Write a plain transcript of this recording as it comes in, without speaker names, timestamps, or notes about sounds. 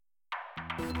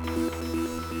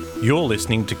You're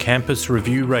listening to Campus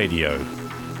Review Radio.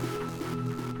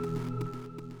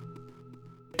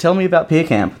 Tell me about Peer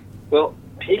Camp. Well,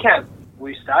 Peer Camp,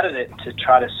 we started it to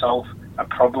try to solve a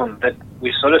problem that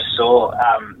we sort of saw.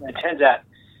 It turns out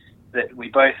that we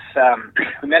both,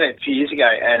 we met a few years ago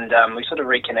and we sort of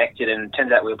reconnected, and it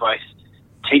turns out we were both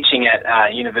teaching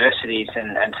at universities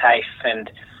and TAFE,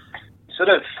 and sort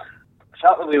of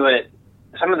felt that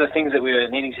some of the things that we were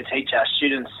needing to teach our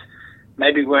students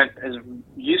maybe weren't as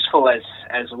useful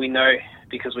as we know,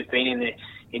 because we've been in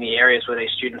the areas where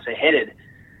these students are headed.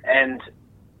 And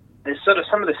there's sort of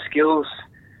some of the skills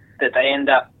that they end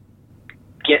up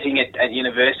getting at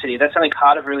university. That's only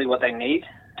part of really what they need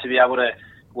to be able to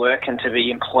work and to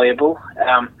be employable.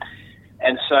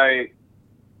 And so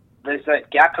there's that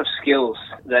gap of skills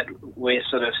that we're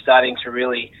sort of starting to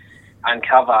really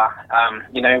uncover.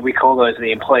 We call those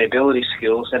the employability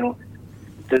skills, and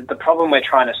the problem we're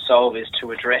trying to solve is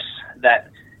to address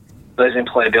those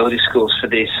employability skills for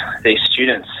these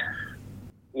students.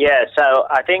 Yeah, so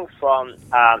I think from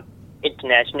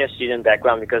international student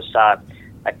background, because I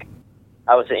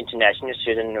was an international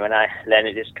student when I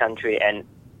landed this country, and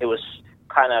it was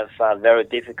kind of very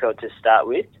difficult to start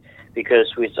with,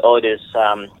 because with all this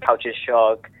culture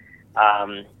shock,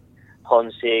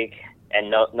 homesick, and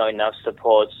not enough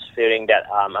supports, feeling that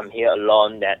I'm here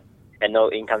alone, and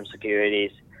no income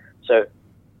securities. So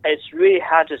it's really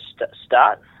hard to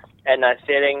start, and I'm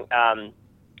feeling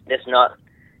there's not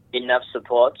enough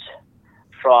support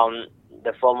from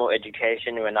the formal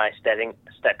education when I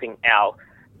stepping out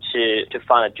to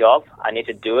find a job. I need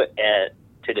to do it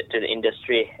to the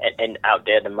industry and out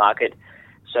there, the market.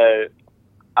 So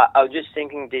I was just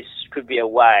thinking this could be a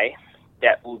way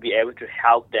that will be able to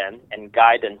help them and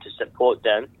guide them, to support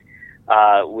them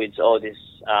with all this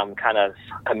kind of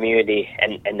community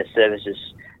and the services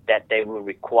that they will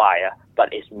require,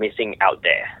 but is missing out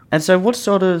there. And so what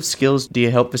sort of skills do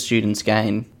you help the students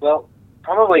gain? Well,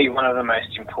 probably one of the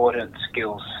most important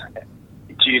skills,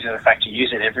 due to the fact you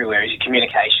use it everywhere, is your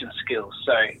communication skills.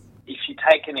 So if you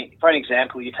take for an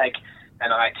example, you take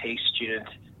an IT student,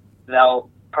 they'll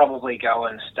probably go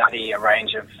and study a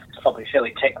range of probably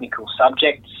fairly technical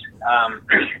subjects,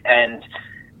 and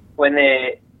when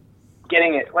they're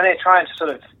trying to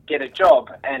sort of get a job,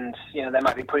 and they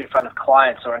might be put in front of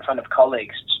clients or in front of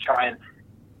colleagues to try and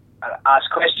ask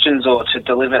questions or to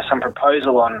deliver some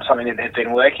proposal on something that they've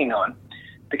been working on,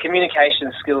 the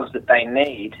communication skills that they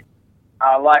need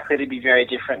are likely to be very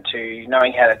different to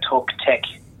knowing how to talk tech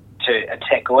to a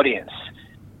tech audience.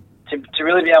 To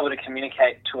really be able to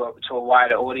communicate to a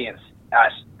wider audience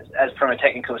as from a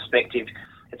technical perspective,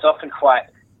 it's often quite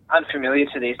unfamiliar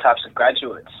to these types of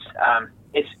graduates.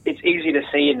 It's easy to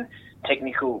see in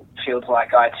technical fields like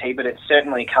IT, but it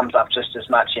certainly comes up just as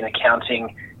much in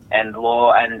accounting and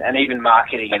law and even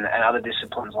marketing and other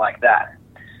disciplines like that.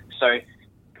 So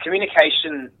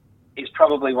communication is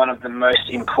probably one of the most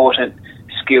important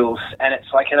skills, and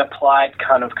it's like an applied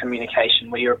kind of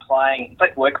communication where you're applying, it's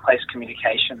like workplace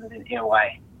communication in a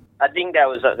way. I think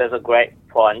there's a great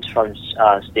point from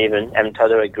Stephen, and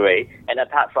totally agree. And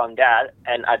apart from that,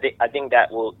 and I think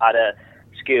that will other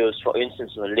skills, for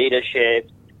instance, leadership,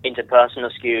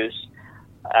 interpersonal skills,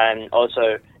 and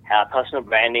also personal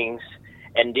brandings,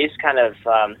 and these kind of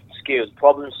skills,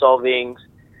 problem solving,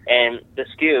 and the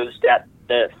skills that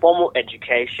the formal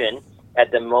education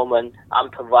at the moment I'm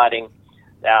providing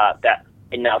that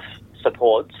enough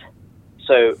support.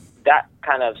 So that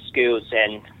kind of skills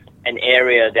and an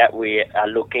area that we are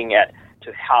looking at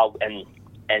to help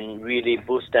and really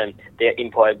boost their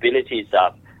employabilities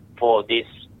up for these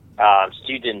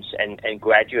students and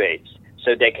graduates,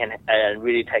 so they can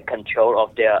really take control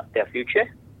of their future.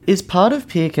 Is part of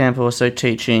Peer Camp also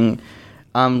teaching,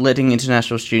 letting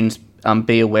international students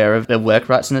be aware of their work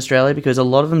rights in Australia? Because a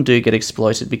lot of them do get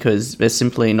exploited because they're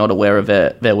simply not aware of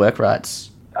their work rights.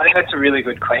 I think that's a really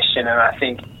good question, and I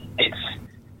think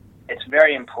it's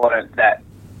very important that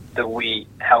we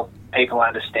help people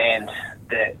understand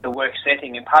the work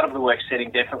setting, and part of the work setting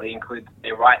definitely includes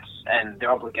their rights and their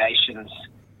obligations.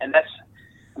 And that's,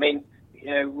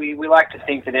 we like to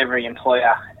think that every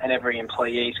employer and every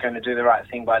employee is going to do the right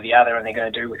thing by the other, and they're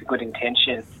going to do it with good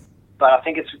intention. But I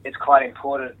think it's quite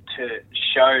important to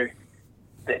show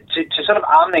that to sort of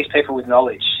arm these people with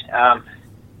knowledge. And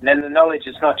then the knowledge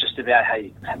is not just about how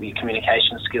you have your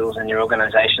communication skills and your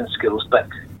organisation skills, but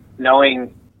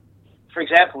knowing, for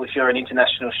example, if you're an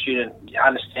international student,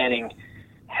 understanding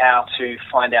how to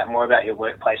find out more about your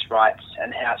workplace rights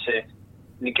and how to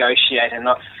negotiate and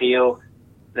not feel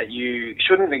that you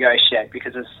shouldn't negotiate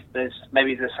because there's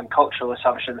some cultural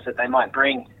assumptions that they might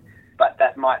bring. but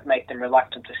that might make them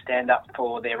reluctant to stand up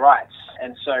for their rights.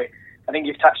 And so I think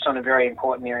you've touched on a very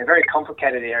important area, a very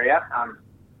complicated area,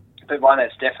 but one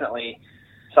that's definitely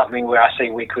something where I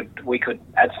see we could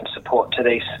add some support to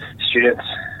these students.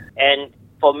 And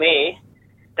for me,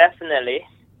 definitely,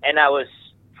 and I was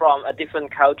from a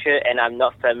different culture and I'm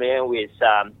not familiar with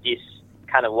this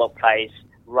kind of workplace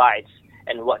rights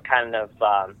and what kind of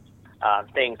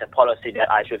things, the policy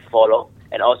that I should follow.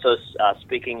 And also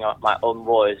speaking of my own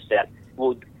voice, that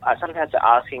I sometimes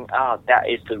asking, that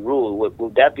is the rule.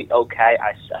 Would that be okay?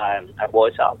 I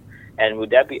voice up. And would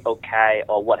that be okay?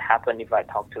 Or what happened if I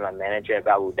talk to my manager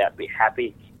about, would that be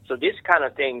happy? So these kind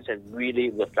of things that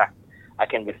really I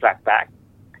can reflect back.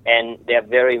 And they're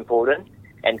very important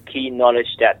and key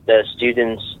knowledge that the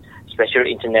students,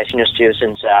 especially international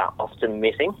students, are often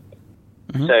missing.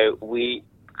 Mm-hmm. So we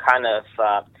kind of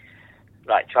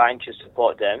trying to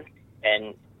support them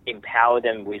and empower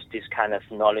them with this kind of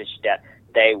knowledge that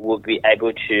they will be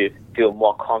able to feel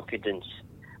more confidence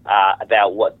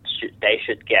about what they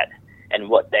should get and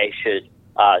what they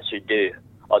should do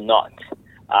or not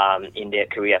in their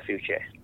career future.